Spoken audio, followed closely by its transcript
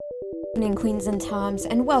Evening, queens and toms,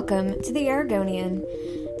 and welcome to the Eragonian.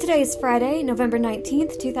 Today is Friday, November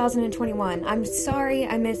 19th, 2021. I'm sorry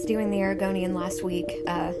I missed doing the Eragonian last week.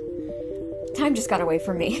 Time just got away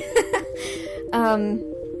from me.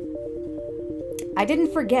 I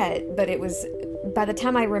didn't forget, but it was, by the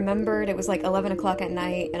time I remembered, it was like 11 o'clock at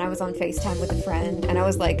night, and I was on FaceTime with a friend, and I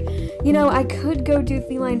was like, I could go do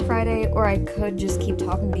Feline Friday, or I could just keep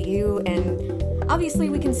talking to you, and obviously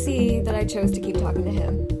we can see that I chose to keep talking to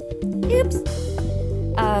him. Oops.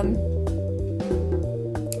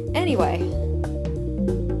 Anyway.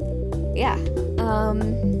 Yeah.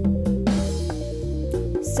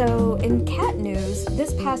 So, in cat news,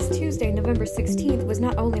 this past Tuesday, November 16th, was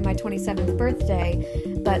not only my 27th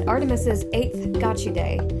birthday, but Artemis's 8th Gotcha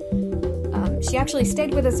Day. She actually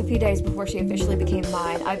stayed with us a few days before she officially became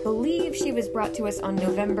mine. I believe she was brought to us on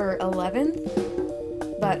November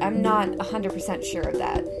 11th, but I'm not 100% sure of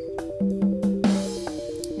that.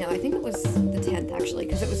 No, I think it was the 10th, actually,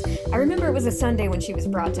 because I remember it was a Sunday when she was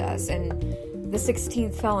brought to us, and the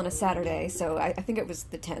 16th fell on a Saturday, so I think it was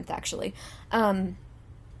the 10th, actually.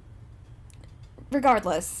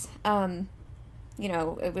 Regardless,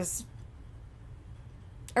 it was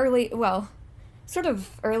sort of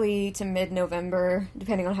early to mid-November,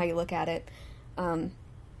 depending on how you look at it. And,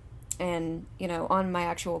 on my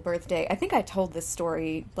actual birthday, I think I told this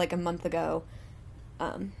story like a month ago,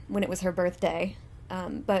 when it was her birthday.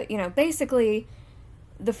 But basically,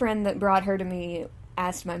 the friend that brought her to me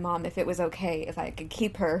asked my mom if it was okay if I could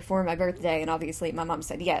keep her for my birthday, and obviously my mom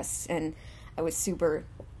said yes, and I was super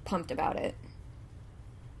pumped about it.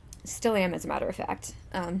 Still am, as a matter of fact.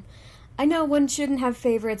 I know one shouldn't have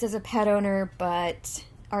favorites as a pet owner, but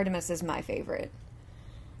Artemis is my favorite.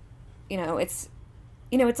 It's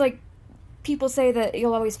like people say that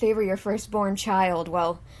you'll always favor your firstborn child.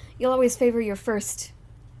 Well, you'll always favor your first,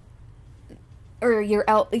 or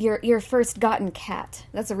your first gotten cat.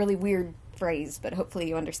 That's a really weird phrase, but hopefully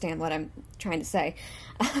you understand what I'm trying to say.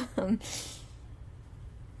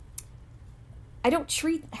 I don't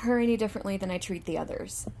treat her any differently than I treat the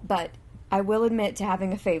others, but I will admit to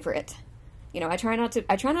having a favorite. I try not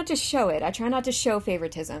to show it. I try not to show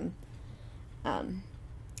favoritism.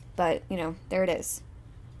 But there it is.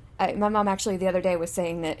 My mom actually the other day was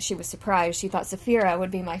saying that she was surprised. She thought Saphira would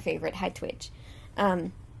be my favorite. Hi, Twitch.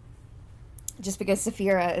 Just because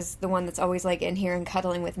Saphira is the one that's always like in here and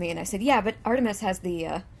cuddling with me, and I said, yeah, but Artemis has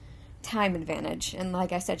the time advantage, and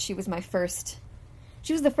like I said, she was the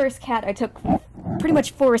first cat I took pretty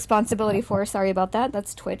much full responsibility for. Sorry about that.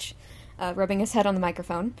 That's Twitch rubbing his head on the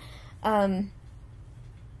microphone.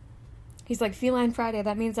 He's like, Feline Friday,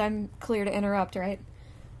 that means I'm clear to interrupt, right?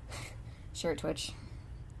 Sure, Twitch.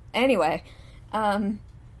 Anyway,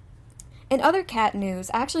 in other cat news,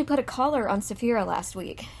 I actually put a collar on Saphira last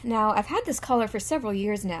week. Now, I've had this collar for several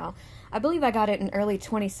years now. I believe I got it in early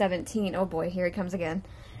 2017. Oh boy, here he comes again.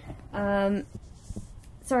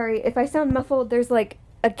 Sorry, if I sound muffled, there's like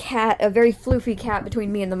a very floofy cat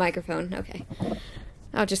between me and the microphone. Okay.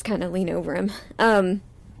 I'll just kind of lean over him.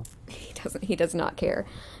 He does not care.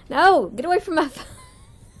 No, get away from my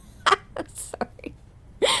Sorry.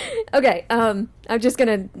 Okay, I'm just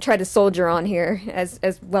gonna try to soldier on here as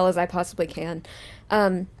well as I possibly can.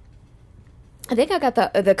 I think I got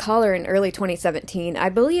the collar in early 2017. I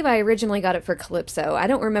believe I originally got it for Calypso. I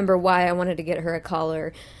don't remember why I wanted to get her a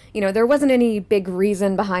collar. There wasn't any big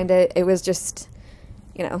reason behind it. It was just,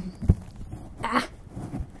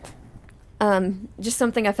 just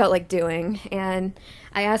something I felt like doing. And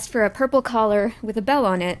I asked for a purple collar with a bell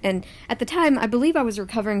on it. And at the time, I believe I was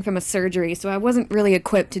recovering from a surgery, so I wasn't really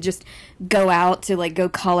equipped to just go out to go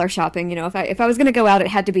collar shopping. If I was going to go out, it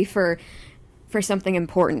had to be for something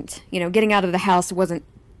important. Getting out of the house wasn't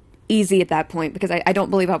easy at that point because I don't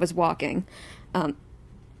believe I was walking.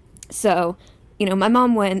 So, my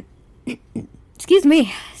mom went, excuse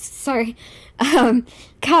me, sorry.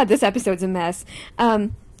 God, this episode's a mess.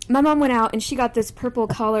 My mom went out and she got this purple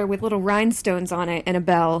collar with little rhinestones on it and a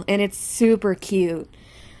bell, and it's super cute.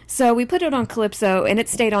 So we put it on Calypso, and it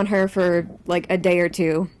stayed on her for a day or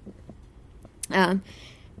two. Now,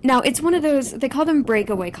 it's one of those, they call them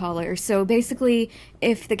breakaway collars. So basically,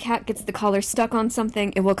 if the cat gets the collar stuck on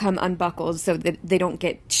something, it will come unbuckled so that they don't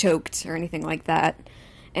get choked or anything like that.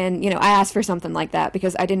 And, I asked for something like that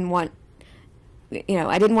because I didn't want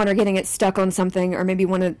her getting it stuck on something, or maybe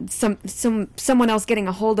someone else getting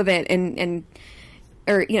a hold of it I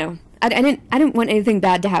didn't want anything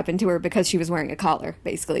bad to happen to her because she was wearing a collar,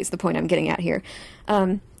 basically, is the point I'm getting at here.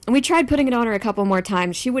 And we tried putting it on her a couple more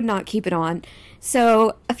times. She would not keep it on.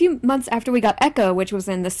 So a few months after we got Echo, which was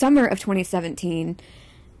in the summer of 2017,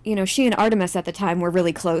 she and Artemis at the time were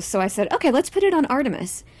really close. So I said, okay, let's put it on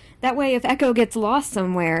Artemis. That way, if Echo gets lost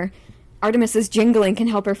somewhere, Artemis's jingling can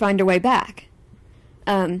help her find her way back.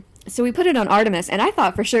 So we put it on Artemis, and I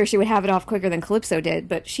thought for sure she would have it off quicker than Calypso did,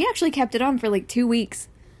 but she actually kept it on for like 2 weeks.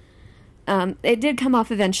 It did come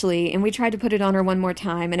off eventually, and we tried to put it on her one more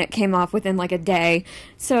time, and it came off within like a day.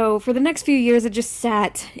 So for the next few years, it just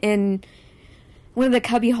sat in one of the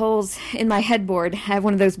cubby holes in my headboard. I have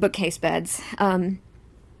one of those bookcase beds.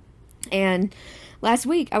 And last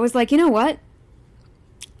week, I was like, you know what?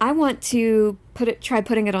 I want to try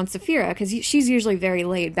putting it on Saphira, because she's usually very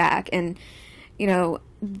laid back, and, you know,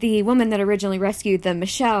 the woman that originally rescued them,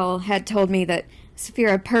 Michelle, had told me that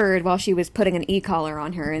Saphira purred while she was putting an e-collar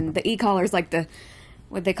on her, and the e-collar is like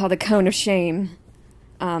what they call the cone of shame,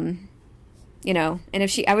 you know,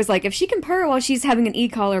 and I was like, if she can purr while she's having an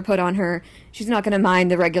e-collar put on her, she's not going to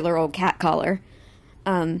mind the regular old cat collar.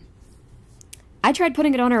 I tried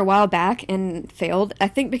putting it on her a while back and failed, I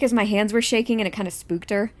think because my hands were shaking and it kind of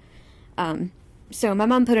spooked her. So my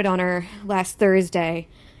mom put it on her last Thursday,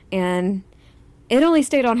 and it only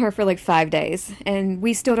stayed on her for like 5 days, and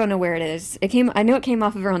we still don't know where it is. I know it came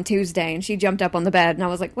off of her on Tuesday, and she jumped up on the bed, and I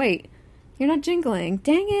was like, wait, you're not jingling.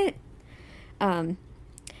 Dang it.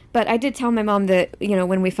 But I did tell my mom that, you know,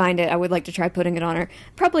 when we find it, I would like to try putting it on her.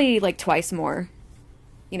 Probably like twice more.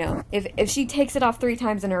 You know, if she takes it off 3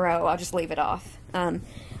 times in a row, I'll just leave it off.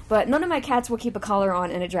 But none of my cats will keep a collar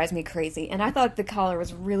on, and it drives me crazy. And I thought the collar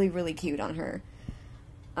was really, really cute on her.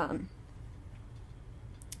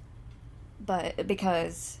 But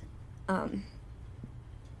because, no,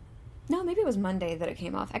 maybe it was Monday that it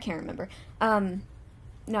came off. I can't remember.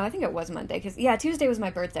 No, I think it was Monday, because, yeah, Tuesday was my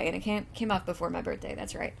birthday, and it came off before my birthday,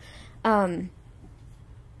 that's right.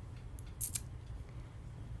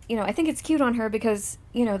 You know, I think it's cute on her because,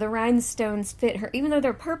 you know, the rhinestones fit her, even though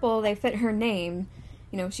they're purple, they fit her name.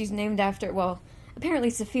 You know, she's named after, well, apparently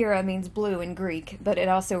Saphira means blue in Greek, but it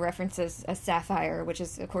also references a sapphire, which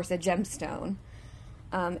is, of course, a gemstone.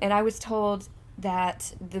 And I was told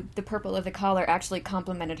that the purple of the collar actually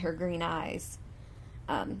complemented her green eyes.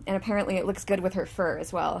 And apparently it looks good with her fur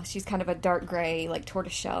as well. She's kind of a dark gray, like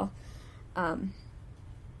tortoiseshell.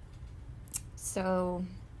 So,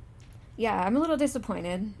 yeah, I'm a little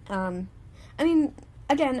disappointed. I mean,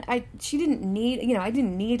 again, she didn't need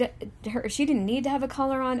to have a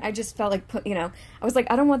collar on. I just felt like, I was like,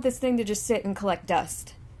 I don't want this thing to just sit and collect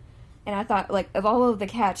dust. And I thought, like, of all of the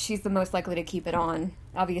cats, she's the most likely to keep it on.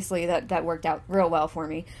 Obviously, that worked out real well for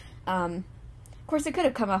me. Of course, it could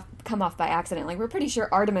have come off by accident. Like, we're pretty sure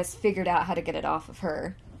Artemis figured out how to get it off of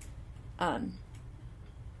her.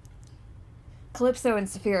 Calypso and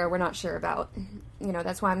Saphira, we're not sure about. You know,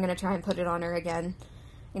 that's why I'm going to try and put it on her again.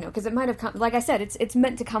 You know, because it might have come, like I said, it's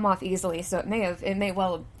meant to come off easily, so it may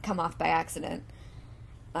well have come off by accident.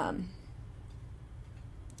 And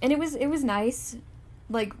it was nice.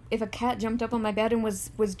 Like, if a cat jumped up on my bed and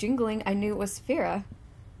was jingling, I knew it was Saphira.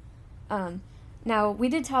 Now, we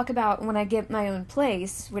did talk about when I get my own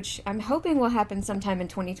place, which I'm hoping will happen sometime in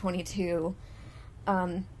 2022.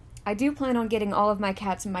 I do plan on getting all of my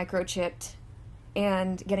cats microchipped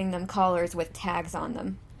and getting them collars with tags on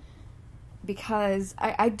them. Because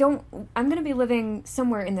I'm going to be living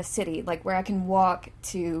somewhere in the city, like where I can walk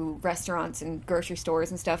to restaurants and grocery stores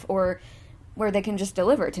and stuff, or where they can just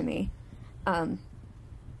deliver to me.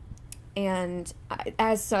 And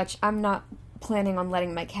as such, I'm not planning on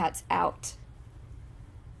letting my cats out.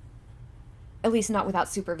 At least not without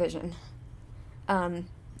supervision. I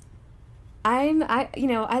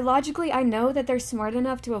logically, I know that they're smart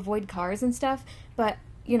enough to avoid cars and stuff, but,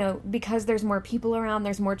 you know, because there's more people around,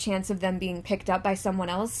 there's more chance of them being picked up by someone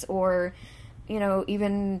else, or, you know,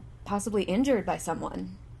 even possibly injured by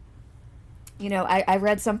someone. You know, I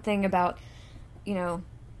read something about, you know,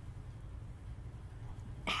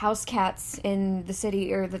 house cats in the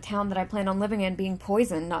city or the town that I plan on living in being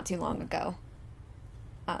poisoned not too long ago.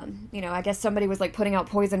 You know, I guess somebody was like putting out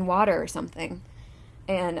poison water or something,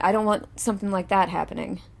 and I don't want something like that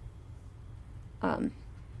happening.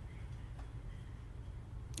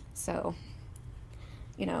 So,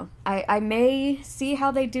 you know, I may see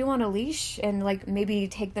how they do on a leash and like maybe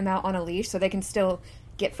take them out on a leash so they can still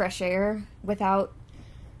get fresh air without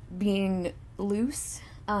being loose.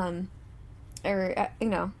 You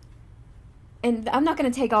know, and I'm not going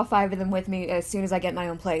to take all 5 of them with me as soon as I get my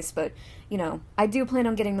own place, but, you know, I do plan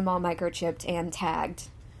on getting them all microchipped and tagged.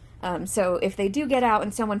 So if they do get out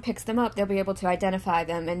and someone picks them up, they'll be able to identify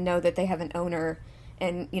them and know that they have an owner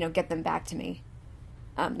and, you know, get them back to me.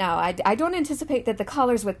 Now, I don't anticipate that the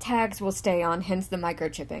collars with tags will stay on, hence the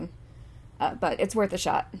microchipping, but it's worth a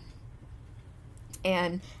shot.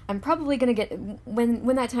 And I'm probably going to get,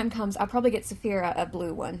 when that time comes, I'll probably get Saphira a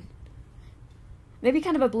blue one. maybe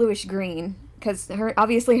kind of a bluish green, because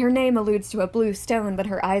obviously her name alludes to a blue stone, but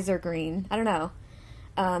her eyes are green. I don't know.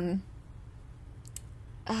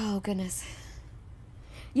 Oh, goodness.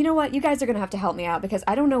 You know what? You guys are going to have to help me out, because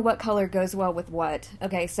I don't know what color goes well with what.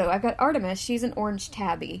 Okay, so I've got Artemis. She's an orange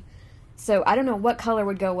tabby. So I don't know what color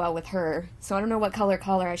would go well with her. So I don't know what color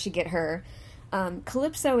collar I should get her.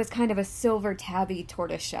 Calypso is kind of a silver tabby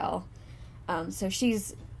tortoiseshell. So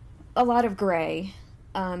she's a lot of gray.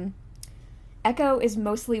 Echo is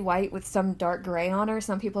mostly white with some dark gray on her.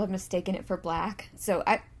 Some people have mistaken it for black. So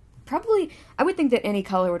I would think that any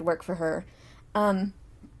color would work for her.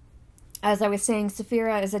 As I was saying,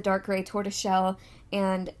 Saphira is a dark gray tortoiseshell,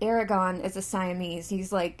 and Eragon is a Siamese.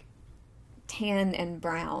 He's like tan and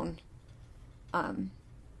brown. Oh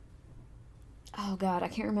god, I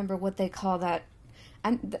can't remember what they call that.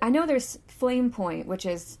 I know there's Flame Point, which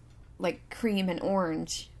is like cream and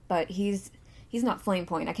orange, but he's not Flame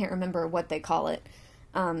Point. I can't remember what they call it.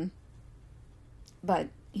 But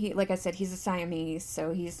he, like I said, he's a Siamese,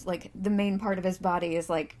 so he's like the main part of his body is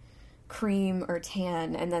like cream or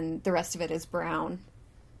tan, and then the rest of it is brown.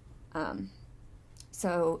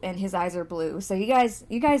 So, and his eyes are blue. So you guys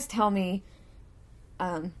tell me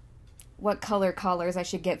what color collars I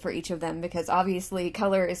should get for each of them, because obviously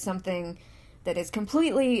color is something that is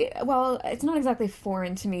completely, well, it's not exactly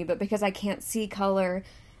foreign to me, but because I can't see color,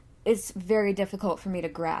 it's very difficult for me to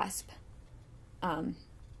grasp.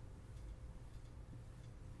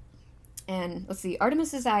 And let's see,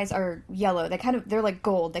 Artemis's eyes are yellow. They're like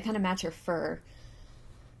gold. They kind of match her fur.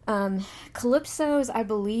 Calypso's, I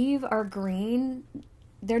believe, are green.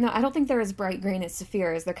 They're not, I don't think they're as bright green as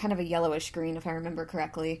Saphira's. They're kind of a yellowish green, if I remember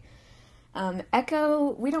correctly.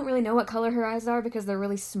 Echo, we don't really know what color her eyes are because they're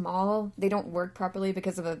really small. They don't work properly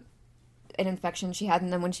because of an infection she had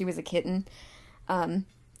in them when she was a kitten.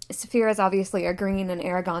 Saphira's obviously are green, and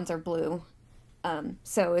Eragon's are blue.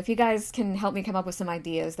 So if you guys can help me come up with some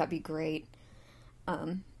ideas, that'd be great.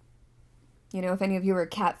 If any of you are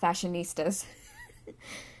cat fashionistas.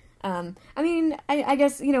 I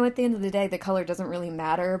guess, at the end of the day, the color doesn't really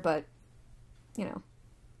matter, but,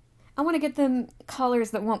 I want to get them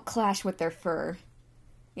collars that won't clash with their fur.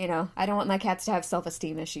 I don't want my cats to have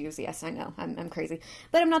self-esteem issues. Yes, I know, I'm crazy.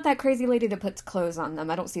 But I'm not that crazy lady that puts clothes on them.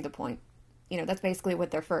 I don't see the point. That's basically what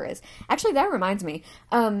their fur is. Actually, that reminds me,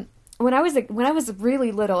 when I was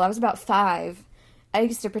really little, I was about 5, I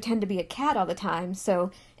used to pretend to be a cat all the time.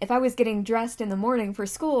 So if I was getting dressed in the morning for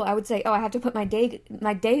school, I would say, "Oh, I have to put my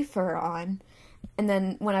day fur on." And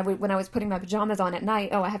then when I was putting my pajamas on at night,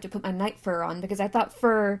 "Oh, I have to put my night fur on," because I thought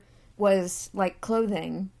fur was like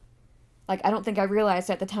clothing. Like, I don't think I realized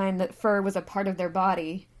at the time that fur was a part of their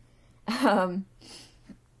body.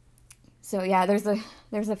 So yeah, there's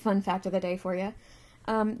a fun fact of the day for you.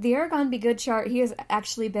 The Eragon Be Good chart, he has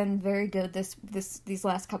actually been very good these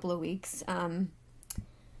last couple of weeks.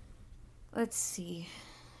 Let's see.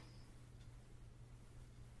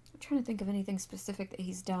 I'm trying to think of anything specific that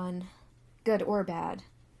he's done, good or bad.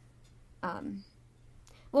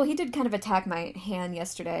 Well, he did kind of attack my hand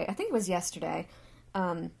yesterday. I think it was yesterday.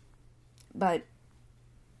 But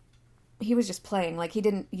he was just playing. Like, he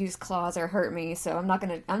didn't use claws or hurt me, so I'm not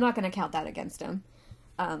gonna count that against him.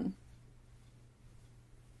 My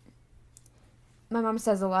mom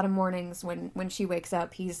says a lot of mornings when she wakes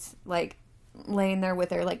up, he's like laying there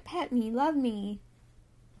with her, like, pet me, love me.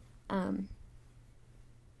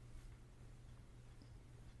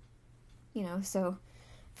 So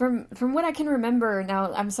from what I can remember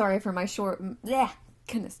now, I'm sorry for my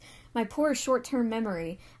my poor short-term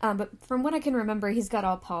memory. But from what I can remember, he's got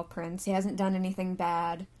all paw prints. He hasn't done anything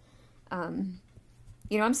bad. I'm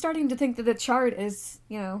starting to think that the chart is,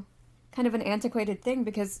 kind of an antiquated thing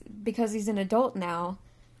because he's an adult now.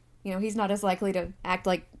 He's not as likely to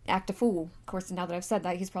act a fool. Of course, now that I've said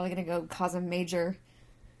that, he's probably going to go cause a major,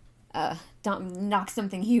 knock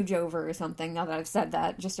something huge over or something, now that I've said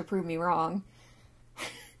that, just to prove me wrong.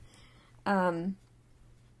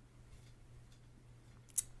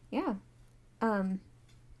 Yeah.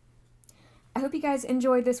 I hope you guys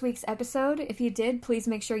enjoyed this week's episode. If you did, please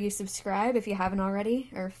make sure you subscribe if you haven't already.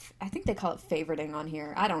 Or I think they call it favoriting on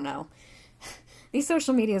here. I don't know. These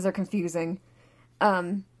social medias are confusing.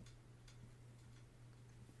 And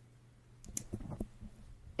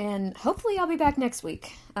hopefully I'll be back next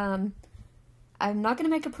week. I'm not going to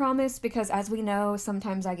make a promise because, as we know,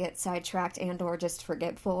 sometimes I get sidetracked and or just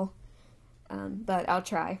forgetful. But I'll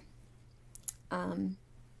try.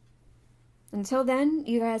 Until then,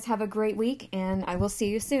 you guys have a great week, and I will see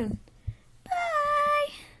you soon.